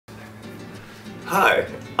Hi,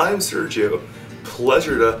 I'm Sergio.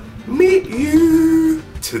 Pleasure to meet you!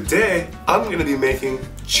 Today, I'm gonna be making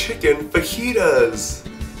chicken fajitas.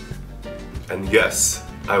 And yes,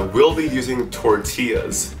 I will be using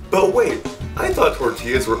tortillas. But wait, I thought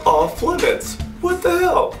tortillas were off limits. What the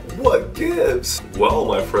hell? What gives? Well,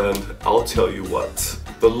 my friend, I'll tell you what.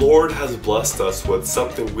 The Lord has blessed us with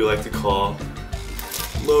something we like to call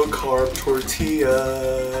low-carb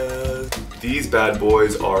tortillas. These bad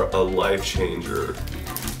boys are a life changer.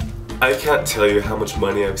 I can't tell you how much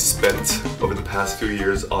money I've spent over the past few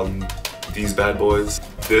years on these bad boys.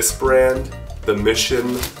 This brand, the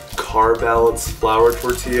Mission Carb Balance flour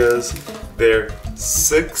tortillas, they're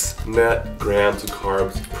 6 net grams of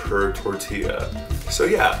carbs per tortilla. So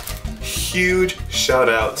yeah, huge shout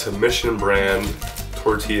out to Mission brand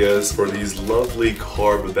tortillas for these lovely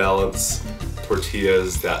carb balance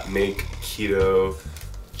tortillas that make keto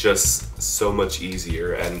just so much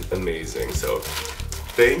easier and amazing. So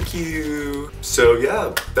thank you. So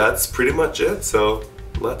yeah, that's pretty much it. So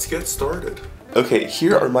let's get started. Okay,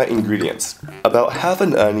 here are my ingredients. About half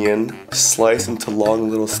an onion sliced into long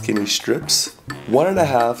little skinny strips.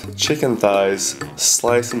 1.5 chicken thighs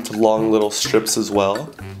sliced into long little strips as well.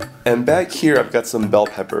 And back here I've got some bell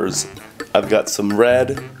peppers. I've got some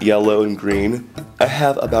red, yellow, and green. I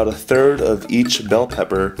have about 1/3 of each bell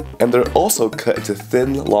pepper, and they're also cut into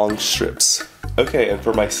thin, long strips. Okay, and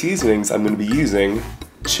for my seasonings, I'm going to be using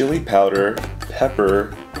chili powder,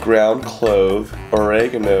 pepper, ground clove,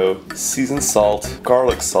 oregano, seasoned salt,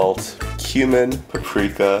 garlic salt, cumin,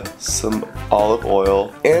 paprika, some olive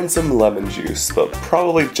oil, and some lemon juice, but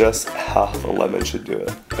probably just half a lemon should do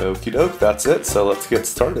it. Okie doke, that's it, so let's get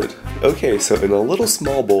started. Okay, so in a little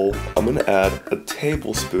small bowl, I'm gonna add a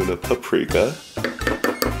tablespoon of paprika,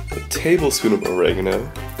 a tablespoon of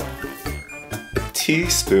oregano, a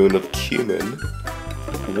teaspoon of cumin,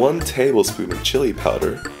 1 tablespoon of chili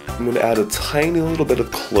powder. I'm gonna add a tiny little bit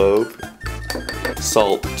of clove,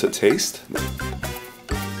 salt to taste,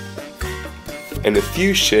 and a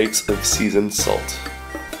few shakes of seasoned salt.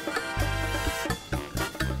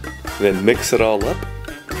 Then mix it all up.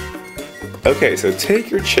 Okay, so take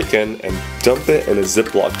your chicken and dump it in a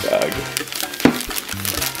ziploc bag.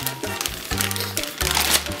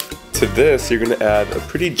 To this, you're gonna add a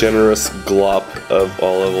pretty generous glop of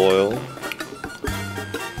olive oil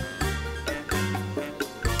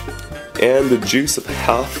and the juice of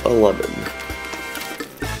half a lemon.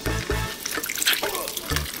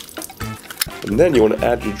 And then you want to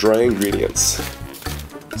add your dry ingredients.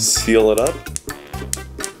 Seal it up,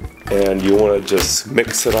 and you want to just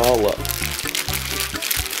mix it all up.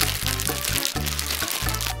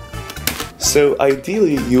 So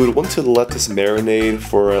ideally, you would want to let this marinate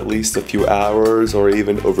for at least a few hours or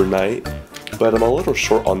even overnight. But I'm a little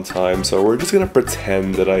short on time, so we're just gonna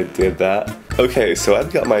pretend that I did that. Okay, so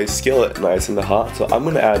I've got my skillet nice and hot, so I'm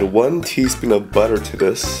gonna add 1 teaspoon of butter to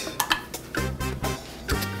this.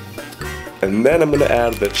 And then I'm gonna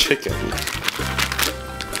add the chicken.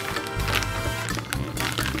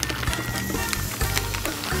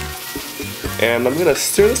 And I'm gonna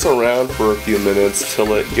stir this around for a few minutes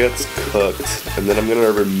till it gets cooked, and then I'm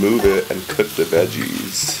gonna remove it and cook the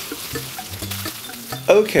veggies.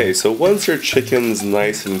 Okay, so once your chicken's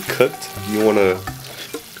nice and cooked, you want to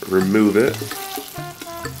remove it.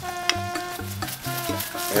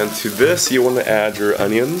 And to this, you want to add your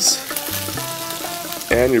onions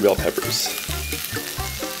and your bell peppers.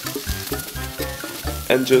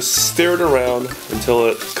 And just stir it around until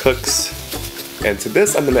it cooks. And to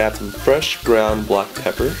this, I'm going to add some fresh ground black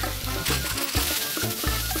pepper.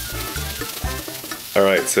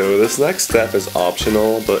 Alright, so this next step is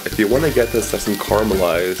optional, but if you want to get this nice and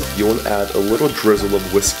caramelized, you want to add a little drizzle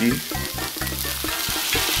of whiskey.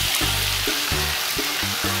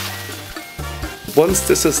 Once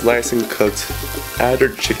this is nice and cooked, add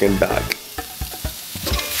your chicken back.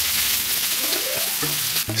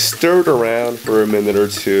 Stir it around for a minute or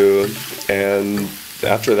two, and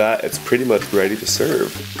after that, it's pretty much ready to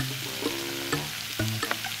serve.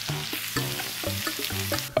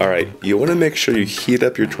 Alright, you want to make sure you heat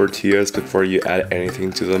up your tortillas before you add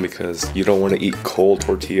anything to them because you don't want to eat cold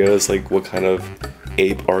tortillas. Like, what kind of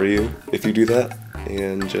ape are you if you do that?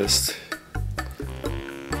 And just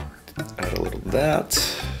add a little of that.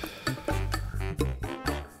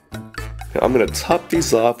 Now I'm going to top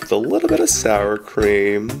these off with a little bit of sour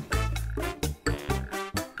cream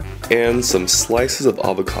and some slices of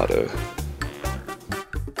avocado.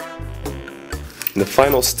 And the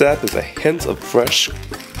final step is a hint of fresh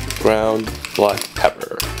ground black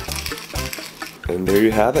pepper. And there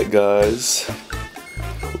you have it, guys.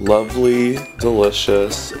 Lovely,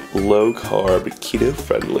 delicious, low carb, keto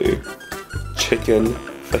friendly chicken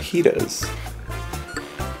fajitas.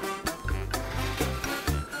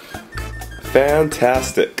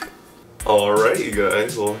 Fantastic. Alright, you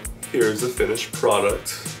guys, well, here's the finished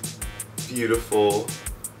product. Beautiful,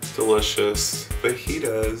 delicious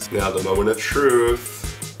fajitas. Now the moment of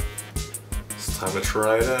truth. It's time to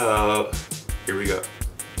try it out. Here we go.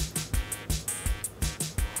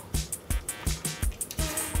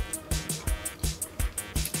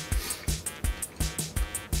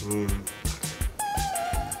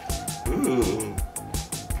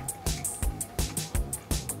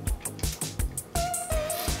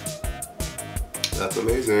 That's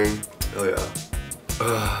amazing. Oh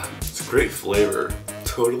yeah. It's a great flavor.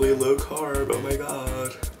 Totally low carb. Oh my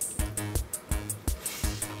god.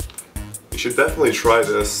 You should definitely try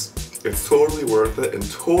this. It's totally worth it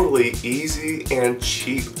and totally easy and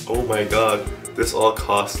cheap. Oh my god. This all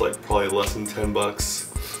costs like probably less than 10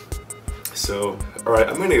 bucks. So, alright,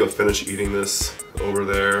 I'm gonna go finish eating this over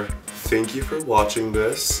there. Thank you for watching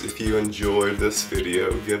this. If you enjoyed this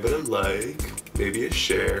video, give it a like, maybe a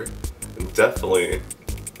share, and definitely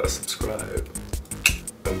a subscribe.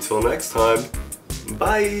 Until next time,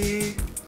 bye!